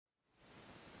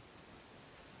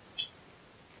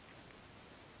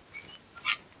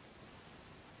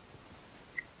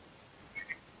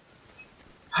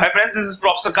Hi friends, this is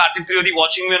professor Kartik Trivedi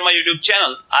watching me on my YouTube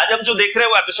channel. आज हम जो देख रहे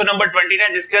हैं वो एपिसोड नंबर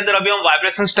 29, जिसके अंदर अभी हम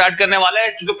वाइब्रेशन स्टार्ट करने वाले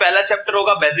हैं। जो पहला चैप्टर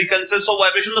होगा बेसिक कांसेप्ट्स ऑफ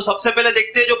वाइब्रेशन। तो सबसे पहले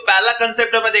देखते हैं जो पहला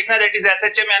कांसेप्ट हमें देखना है, दैट इज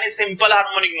एसएचएम यानी सिंपल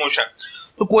हार्मोनिक मोशन।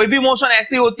 तो कोई भी मोशन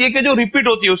ऐसी होती है कि जो रिपीट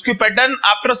होती है, उसकी pattern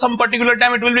after some particular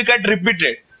time it will be gate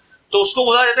repeated, तो उसको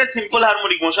बोला जाता है सिंपल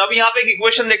हार्मोनिक मोशन। अब यहाँ पे एक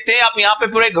इक्वेशन देखते हैं। आप यहाँ पे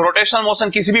पूरे रोटेशनल मोशन,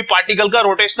 किसी भी पार्टिकल का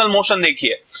रोटेशनल मोशन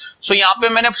देखिए। सो यहाँ पे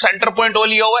मैंने सेंटर पॉइंट ओ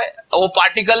लिया हुआ है, वो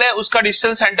पार्टिकल है, उसका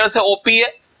डिस्टेंस सेंटर से ओपी है।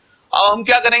 अब हम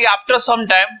क्या करेंगे, after some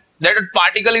time that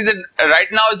particle is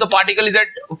right now the particle is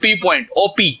eight P point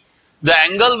OP, the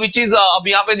angle which is, अब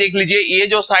यहाँ पे देख लीजिए, ये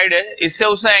जो साइड है इससे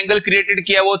उसने एंगल क्रिएटेड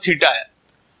किया वो थीटा है।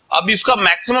 अब इसका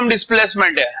मैक्सिमम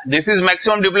डिस्प्लेसमेंट है, दिस इज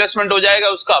मैक्सिमम डिस्प्लेसमेंट हो जाएगा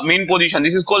उसका mean position,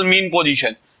 this is called mean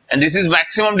position and this is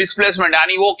maximum displacement,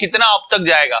 यानी वो कितना अप तक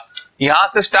जाएगा। यहां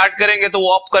से स्टार्ट करेंगे तो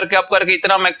वो अप करके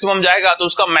इतना मैक्सिमम जाएगा, तो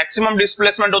उसका मैक्सिमम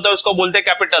डिस्प्लेसमेंट होता है, उसको बोलते हैं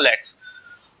कैपिटल एक्स।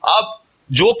 अब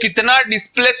जो कितना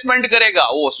डिस्प्लेसमेंट करेगा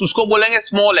वो उसको बोलेंगे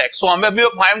स्मॉल एक्स। सो हमें अभी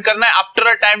फाइंड करना है आफ्टर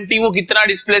अ टाइम टी वो कितना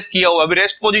डिस्प्लेस किया हुआ। अभी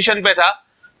रेस्ट पोजीशन पे था,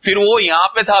 फिर वो यहाँ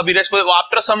पे था, अभी rest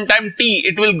after some time T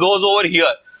it will goes over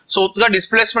here. सो उसका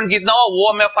डिस्प्लेसमेंट कितना हो वो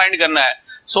हमें फाइंड करना है।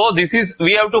 So this is,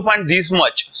 we have to find this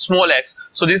much small x.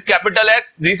 So this capital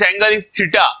X, this angle is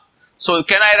theta. So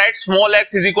can I write small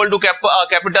x is equal to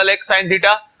capital X sin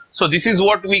theta? So this is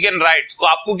what we can write. तो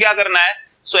आपको क्या करना है,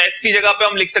 so x की जगह पे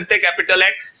हम लिख सकते हैं capital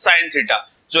X sin theta.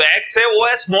 जो x है वो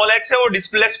है small x है, वो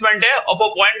displacement है of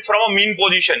a point from a mean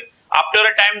position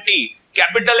after a time t.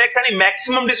 Capital x यानी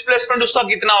मैक्सिमम डिस्प्लेसमेंट उसका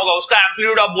कितना होगा, उसका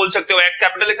एम्पलीट्यूड आप बोल सकते हो।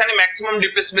 कैपिटल एक्स यानी maximum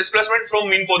displacement from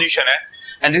mean position है,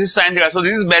 and this is sin theta. So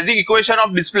this is basic equation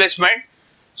of displacement.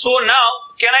 So now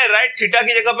can I write theta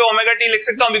की जगह पे omega t लिख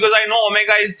सकता हूँ, because I know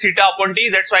omega is theta upon t,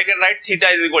 that's why I can write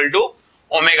theta is equal to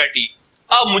omega t.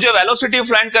 अब मुझे velocity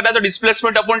find करना है तो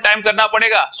डिस्प्लेसमेंट अपॉन टाइम करना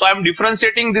पड़ेगा। सो I am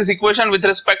differentiating this equation with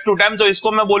respect to time, तो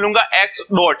इसको मैं बोलूंगा x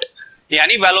डॉट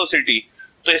यानी वेलोसिटी।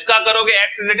 तो इसका करोगे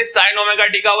x is it is sin omega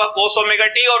t का होगा cos ओमेगा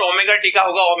t और ओमेगा t का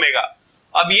होगा ओमेगा।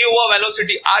 अब ये हुआ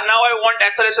velocity. Now I want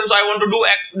acceleration, so I want to do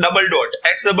x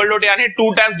double dot यानी 2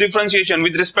 times differentiation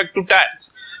with respect two times.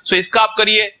 सो इसका आप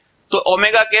करिए तो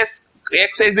ओमेगा के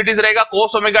x एज इट इज रहेगा,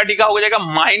 cos ओमेगा t का हो जाएगा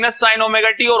माइनस sin ओमेगा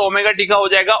t और ओमेगा t का हो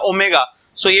जाएगा ओमेगा।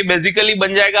 सो ये बेसिकली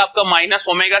बन जाएगा आपका minus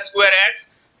omega square x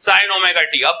sin omega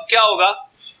t। अब क्या होगा,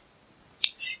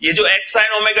 ये जो x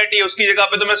sin ओमेगा t है उसकी जगह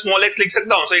पे तो मैं स्मॉल x लिख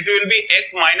सकता हूं। So it will be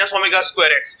x minus omega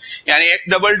square x, यानी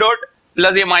x डबल डॉट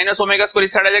प्लस ये माइनस ओमेगा स्क्वायर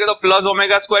इस साइड आ जाएगा, तो plus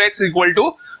omega square x equal to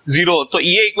 0। तो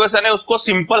ये इक्वेशन है, उसको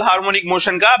सिंपल हार्मोनिक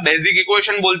मोशन का बेसिक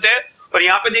इक्वेशन बोलते हैं। और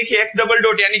यहाँ पे देखिए x डबल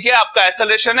डॉट यानी कि आपका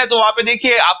एक्सेलरेशन है, तो वहां पे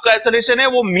देखिए आपका एक्सेलरेशन है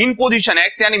वो मीन पोजीशन है,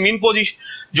 x यानी मीन पोजीशन,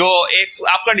 जो x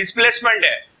आपका डिस्प्लेसमेंट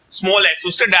है स्मॉल x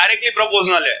उसके डायरेक्टली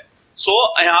प्रोपोर्शनल है। सो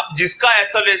यहाँ जिसका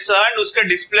एक्सेलरेशन उसके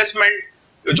डिस्प्लेसमेंट,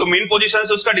 जो मीन पोजीशन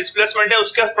से उसका डिस्प्लेसमेंट है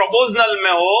उसके प्रोपोर्शनल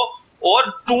में हो और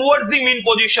टुवर्ड्स द मीन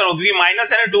पोजीशन हो, क्योंकि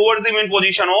माइनस यानी टुवर्ड्स द मीन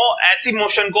पोजीशन हो, ऐसी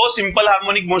मोशन को सिंपल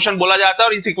हार्मोनिक मोशन बोला जाता है।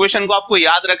 और इस इक्वेशन को आपको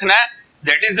याद रखना है,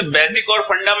 दैट इज द बेसिक और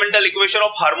fundamental equation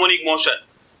of harmonic motion.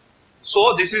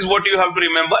 So this is what you have to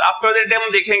remember. After that हम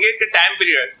देखेंगे कि टाइम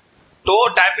पीरियड। तो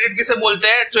टाइम पीरियड किसे बोलते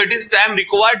हैं, so it is time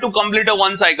required to complete a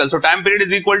one cycle. So time period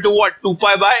is equal to what, 2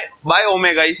 pi by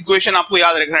omega. इस equation आपको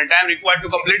याद रखना है, time required to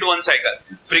complete one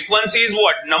cycle. Frequency is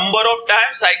what, number of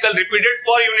time cycle repeated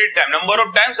per unit time, number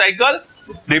of time cycle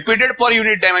repeated per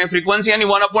unit time, यानी frequency यानी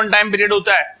 1 upon time period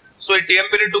होता है। सो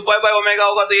time period 2 pi by omega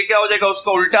होगा, तो ये क्या हो जाएगा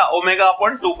उसका उल्टा, ओमेगा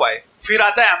अपॉन 2 पाई। फिर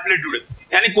आता है एम्पलीट्यूड,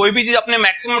 यानी कोई भी चीज अपने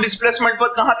मैक्सिमम डिस्प्लेसमेंट पर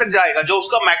कहां तक जाएगा, जो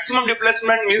उसका मैक्सिमम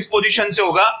डिस्प्लेसमेंट मींस पोजीशन से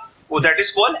होगा वो दैट इज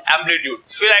कॉल्ड एम्पलीट्यूड।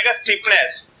 फिर आएगा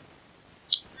स्टिफनेस।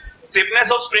 स्टिफनेस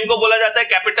ऑफ स्प्रिंग को बोला जाता है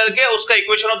कैपिटल के, उसका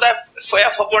इक्वेशन होता है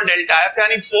F अपॉन डेल्टा। F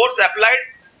यानी force applied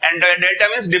and delta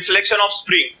means deflection of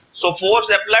spring. So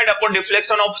force applied upon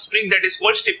deflection of spring that is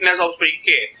called stiffness of spring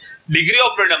के। डिग्री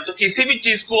ऑफ फ्रीडम, तो किसी भी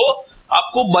चीज को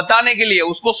आपको बताने के लिए,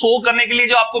 उसको शो करने के लिए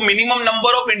जो आपको minimum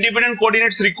number of independent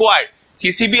coordinates required,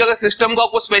 किसी भी अगर सिस्टम को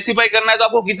आपको स्पेसिफाई करना है तो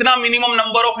आपको कितना minimum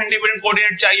number of independent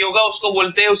coordinate चाहिए होगा, उसको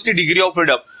बोलते हैं उसकी डिग्री ऑफ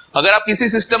फ्रीडम। अगर आप किसी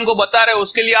सिस्टम को बता रहे हो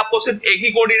उसके लिए आपको सिर्फ एक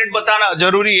ही कोऑर्डिनेट बताना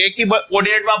जरूरी है, एक ही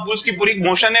कोऑर्डिनेट में आप उसकी पूरी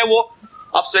मोशन है वो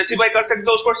आप स्पेसिफाई कर सकते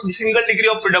हो, उसको सिंगल डिग्री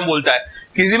ऑफ फ्रीडम बोलता है।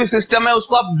 किसी भी सिस्टम है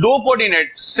उसको आप 2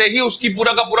 कोऑर्डिनेट से ही उसकी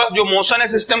पूरा का पूरा जो मोशन है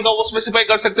सिस्टम का वो स्पेसिफाई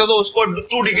कर सकते हो, तो उसको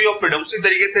 2 डिग्री ऑफ फ्रीडम। उसी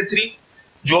तरीके से 3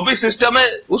 जो भी सिस्टम है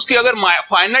उसकी अगर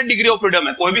फाइनाइट डिग्री ऑफ फ्रीडम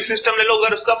है, कोई भी सिस्टम ले लो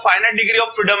अगर उसका फाइनाइट डिग्री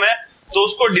ऑफ फ्रीडम है तो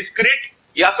उसको डिस्क्रीट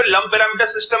या फिर लंप पैरामीटर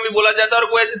सिस्टम भी बोला जाता है। और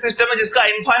कोई ऐसी सिस्टम है जिसका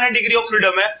इनफाइनाइट डिग्री ऑफ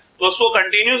फ्रीडम है तो उसको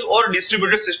कंटिन्यूस और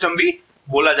डिस्ट्रीब्यूटेड सिस्टम भी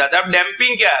बोला जाता है। अब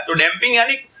डैम्पिंग क्या है, तो डैम्पिंग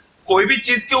यानी कोई भी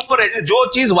चीज के ऊपर जो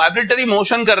चीज वाइब्रेटरी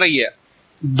मोशन कर रही है,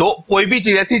 दो कोई भी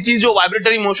चीज, ऐसी चीज जो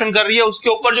वाइब्रेटरी मोशन कर रही है उसके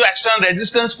ऊपर जो एक्सटर्नल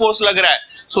रेजिस्टेंस फोर्स लग रहा है,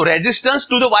 सो resistance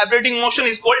to the vibrating motion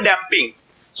is called damping.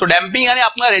 So damping यानी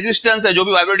अपना रेजिस्टेंस है जो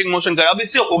भी वाइब्रेटिंग मोशन कर रहा है। अब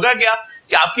इससे होगा क्या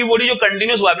कि आपकी बॉडी जो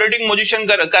कंटिन्यूस वाइब्रेटिंग मोशन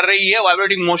कर रही है,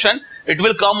 vibrating motion, it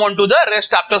will come on to the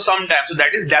rest after some time, so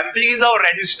that is damping is our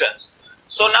resistance.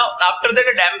 So now after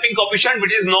that damping coefficient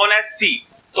which is known as सी,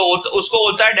 तो उसको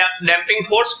होता है damping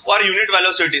force per unit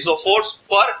velocity. So force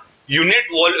per unit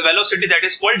velocity that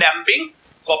is called damping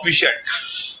coefficient.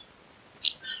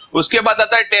 उसके बाद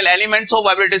आता है tell elements of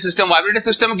vibratory system. Vibratory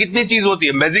system में कितनी चीज होती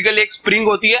है? बेसिकली एक स्प्रिंग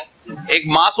होती है, एक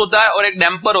मास होता है और एक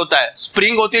डैम्पर होता है।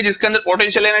 स्प्रिंग होती है जिसके अंदर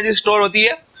पोटेंशियल एनर्जी स्टोर होती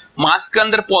है, मास के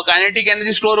अंदर काइनेटिक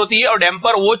एनर्जी स्टोर होती है, और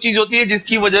डैम्पर वो चीज होती है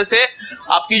जिसकी वजह से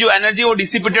आपकी जो एनर्जी वो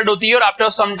डिसिपेटेड होती है और आफ्टर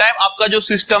सम टाइम आपका जो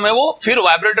सिस्टम है वो फिर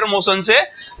वाइब्रेटर मोशन से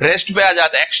रेस्ट पे आ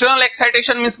जाता है। External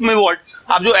excitation means what?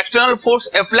 आप जो एक्सटर्नल फोर्स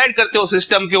अप्लाइड करते हो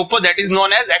सिस्टम के ऊपर, that is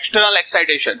known as external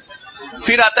excitation.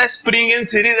 फिर आता है spring in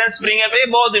series and spring in, ये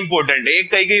बहुत इंपॉर्टेंट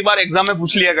है, कई बार एग्जाम में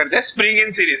पूछ लिया करते हैं स्प्रिंग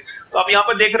इन सीरीज। तो आप यहाँ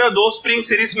पर देख रहे हो दो स्प्रिंग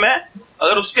सीरीज में,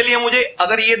 अगर उसके लिए मुझे,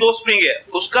 अगर ये दो स्प्रिंग है,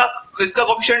 उसका इसका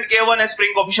कोएफिशिएंट K1 है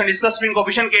स्प्रिंग कोएफिशिएंट, इसका स्प्रिंग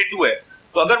कोएफिशिएंट K2 है,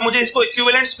 तो अगर मुझे इसको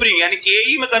इक्विवेलेंट स्प्रिंग यानी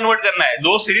KE में कन्वर्ट करना है,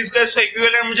 दो सीरीज का इसका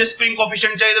इक्विवेलेंट मुझे स्प्रिंग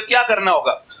कोएफिशिएंट चाहिए, तो क्या करना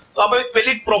होगा? तो अब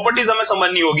पहली प्रॉपर्टीज हमें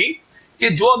समझनी होगी कि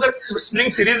जो अगर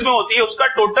स्प्रिंग सीरीज में होती है उसका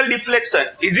total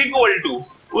deflection is equal to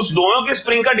उस दोनों के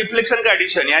स्प्रिंग का डिफ्लेक्शन का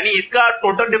एडिशन, यानी इसका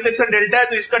टोटल डिफ्लेक्शन डेल्टा है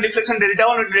तो इसका डिफ्लेक्शन डेल्टा 1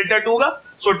 और डेल्टा 2 होगा।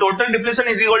 So total deflection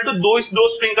is equal to दो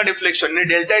स्प्रिंग का deflection,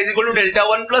 delta is equal to delta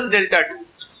 1 plus delta 2।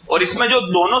 और इसमें जो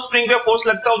दोनों स्प्रिंग पे फोर्स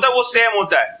लगता होता है वो सेम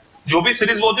होता है, जो भी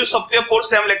सीरीज होती है सब पे फोर्स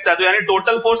सेम लगता है। तो यानी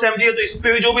टोटल फोर्स mg है, तो इस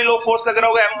पे भी जो भी लो फोर्स लग रहा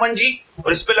होगा m1g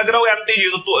और इस पे लग रहा होगा m2g,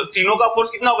 तो तीनों का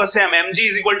फोर्स कितना होगा? Same. mg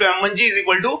is equal to m1g is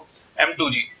equal to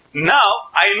m2g। Now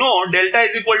I know delta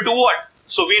is equal to what?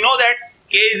 So we know that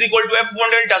k is equal to f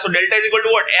upon delta, so delta is equal to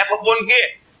what? f upon k.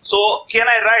 So can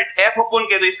I write f upon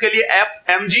k? तो इसके लिए f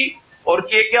mg और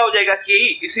k क्या हो जाएगा? ke।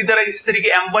 इसी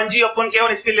तरीके m1g upon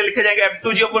k1 इसके लिए लिखे जाएंगे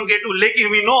f2g upon k2।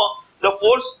 लेकिन we know the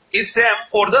force is same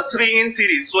for the string in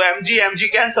series, so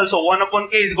mg cancel, so 1 upon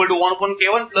k is equal to 1 upon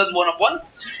k1 plus 1 upon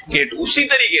k2। उसी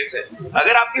तरीके से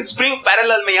अगर आपकी स्प्रिंग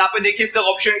पैरेलल में, यहाँ पे देखिए इसका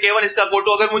कोएफिशिएंट k1 इसका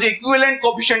k2, अगर मुझे इक्विवेलेंट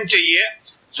कोएफिशिएंट चाहिए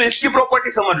तो इसकी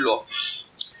प्रॉपर्टी समझ लो।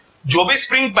 जो भी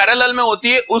स्प्रिंग पैरेलल में होती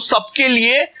है उस सबके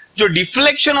लिए जो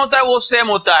डिफ्लेक्शन होता है वो सेम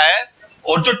होता है,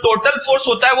 और जो टोटल फोर्स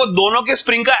होता है वो दोनों के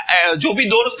स्प्रिंग का, जो भी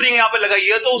दो स्प्रिंग यहाँ पे लगाई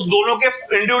है तो उस दोनों के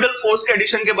इंडिविजुअल फोर्स के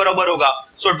एडिशन के बराबर होगा।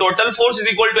 So total force is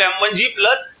equal to m1g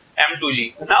plus m2g।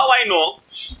 Now I know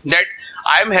that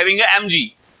I am having a mg,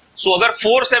 सो अगर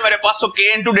फोर्स है मेरे पास तो k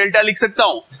इंटू डेल्टा लिख सकता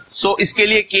हूं। सो इसके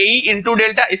लिए ke इंटू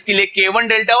डेल्टा, इसके लिए k1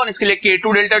 डेल्टा 1, इसके लिए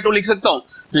k2 डेल्टा 2 लिख सकता हूं।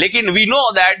 लेकिन we know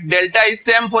that delta is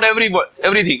same for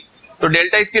everything, तो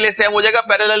डेल्टा इसके लिए सेम हो जाएगा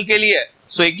पैरेलल के लिए।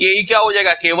 सो के क्या हो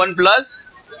जाएगा? k1 plus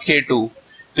k2।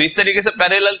 तो इस तरीके से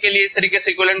पैरेलल के लिए इस तरीके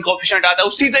से इक्विवेलेंट कोएफिशिएंट आता है।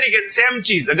 उसी तरीके से सेम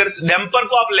चीज अगर डैम्पर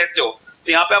को आप लेते हो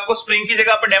तो यहाँ पे आपको स्प्रिंग की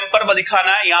जगह पे डैम्पर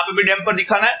दिखाना है, यहाँ पे भी डैम्पर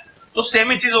दिखाना है, तो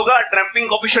सेम ही चीज होगा, डैम्पिंग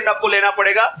कोएफिशिएंट आपको लेना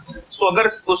पड़ेगा। तो अगर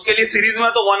उसके लिए सीरीज में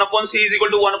तो 1 upon c is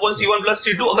equal to 1 upon c1 plus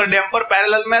c2, अगर डैम्पर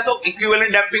पैरेलल में है तो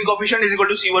equivalent damping coefficient is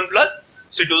equal to c1 plus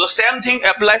c2। So same thing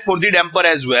apply for the damper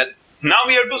as well. Now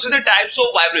we have to see the types of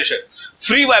vibration.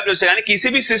 Free vibration यानी किसी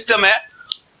भी system है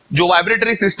जो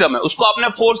vibratory system है उसको आपने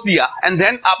force दिया and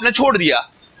then आपने छोड़ दिया,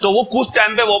 तो वो कुछ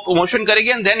टाइम पे वो मोशन करेगी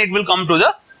and then it will come to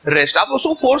the rest. आप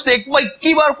उसको फोर्स एक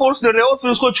बार फोर्स दे रहे हो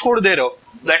फिर उसको छोड़ दे रहे हो,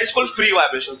 that is called free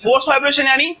vibration. Force vibration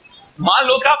यानी मान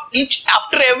लो कि आप ईच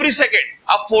आफ्टर एवरी सेकेंड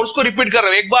आप फोर्स को रिपीट कर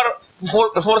रहे हो, एक बार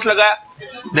फोर्स लगाया,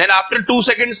 देन आफ्टर 2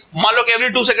 सेकेंड्स, मान लो कि एवरी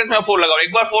 2 सेकेंड में फोर्स लगाओ,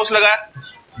 एक बार फोर्स लगाया,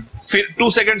 फिर 2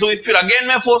 सेकंड्स हुई, फिर अगेन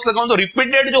मैं फोर्स लगाऊं तो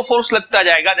रिपीटेड जो फोर्स लगता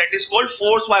जाएगा that is called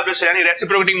force vibration, यानी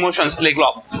रेसिप्रोकेटिंग मोशंस लाइक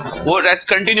वो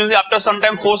continuously after some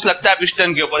time force लगता है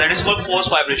पिस्टन के ऊपर, that is called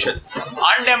force vibration.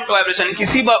 Undamped vibration,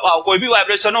 किसी कोई भी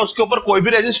वाइब्रेशन हो उसके ऊपर कोई भी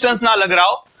रेजिस्टेंस ना लग रहा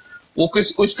हो, वो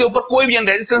उसके ऊपर कोई भी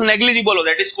रेजिस्टेंस नेग्लिजिबल हो,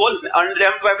 that is called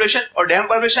undamped vibration. और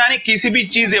डैम्प्ड वाइब्रेशन यानी किसी भी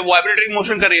चीज है वाइब्रेटरी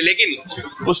मोशन कर रही है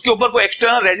लेकिन उसके ऊपर कोई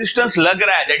एक्सटर्नल रेजिस्टेंस लग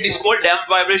रहा है, that is called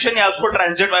damped vibration, या उसको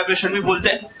ट्रांजिएंट वाइब्रेशन भी बोलते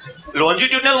हैं।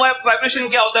 लॉन्जिट्यूडनल वाइब्रेशन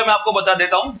क्या होता है मैं आपको बता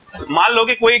देता हूं। मान लो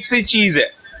कि कोई एक सी चीज है,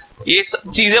 ये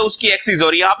चीज है उसकी एक्सिस,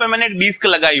 और यहाँ पे मैंने एक डिस्क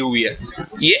लगाई हुई है,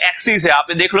 ये एक्सिस है,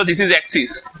 आप देख लो दिस इज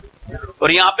एक्सिस,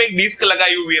 और यहाँ पे एक डिस्क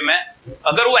लगाई हुई है मैं,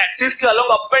 अगर वो एक्सिस के along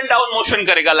up and down motion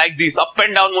करेगा like this, up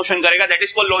and down motion करेगा, that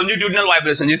is called longitudinal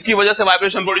vibration, जिसकी वजह से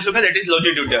वाइब्रेशन प्रोड्यूस होगा, दैट इज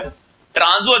लॉन्जिट्यूडनल।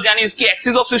 ट्रांसवर्स यानी इसकी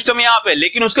एक्सिस ऑफ सिस्टम यहाँ पे,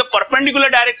 लेकिन उसके परपेंडिकुलर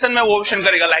डायरेक्शन में वो मोशन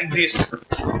करेगा like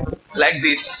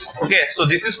this, okay, so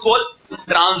this is called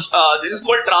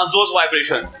transverse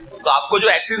vibration. तो आपको जो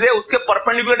एक्सिस है उसके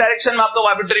परपेंडिकुलर डायरेक्शन में आपका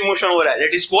वाइब्रेटरी मोशन हो रहा है,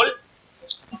 that is called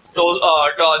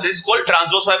this is called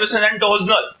transverse vibration and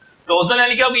torsional. Torsion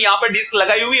यानी कि अब यहाँ पे डिस्क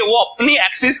लगाई हुई है, वो अपनी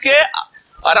एक्सिस के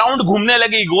अराउंड घूमने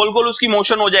लगेगी, गोल गोल उसकी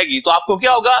मोशन हो जाएगी, तो आपको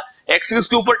क्या होगा, एक्सिस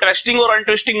के ऊपर ट्विस्टिंग और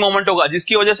अनट्विस्टिंग मोमेंट होगा,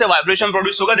 जिसकी वजह से वाइब्रेशन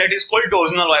प्रोड्यूस होगा, that is called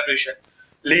torsional vibration.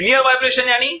 Linear vibration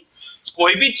यानी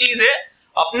कोई भी चीज है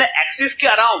अपने एक्सिस के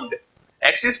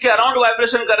अराउंड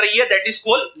वाइब्रेशन कर रही है, that is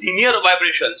called linear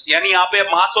vibrations, यानी यहाँ पे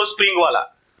मास और स्प्रिंग वाला।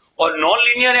 और नॉन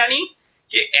लीनियर यानी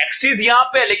कि एक्सिस यहाँ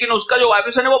पे, लेकिन उसका जो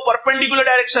वाइब्रेशन है वो परपेंडिकुलर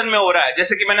डायरेक्शन में हो रहा है,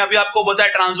 जैसे कि मैंने अभी आपको बताया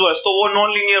ट्रांसवर्स, तो वो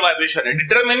नॉन लीनियर वाइब्रेशन है।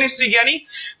 डिटरमिनिस्टिक यानी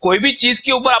कोई भी चीज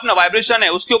के ऊपर अपना वाइब्रेशन है,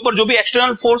 उसके ऊपर जो भी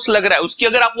एक्सटर्नल फोर्स लग रहा है, उसकी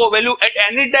अगर आपको वैल्यू एट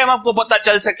एनी टाइम आपको पता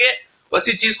चल सके,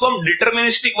 वैसी चीज को हम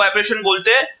डिटरमिनिस्टिक वाइब्रेशन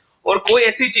बोलते हैं। और कोई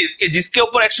ऐसी चीज के जिसके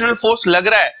ऊपर एक्सटर्नल फोर्स लग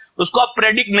रहा है, उसको आप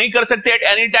प्रेडिक्ट नहीं कर सकते at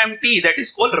any time T, that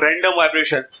is called random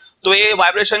vibration. तो ये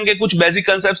वाइब्रेशन के कुछ बेसिक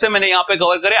कांसेप्ट्स है, मैंने यहाँ पे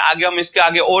कवर करे, आगे हम इसके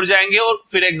आगे और जाएंगे और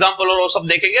फिर एग्जांपल और वो सब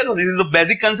देखेंगे। तो this is the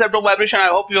basic concept of vibration. I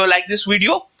hope you like this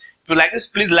video. If you like this,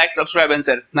 please like, subscribe and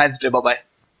share. Nice day, bye bye.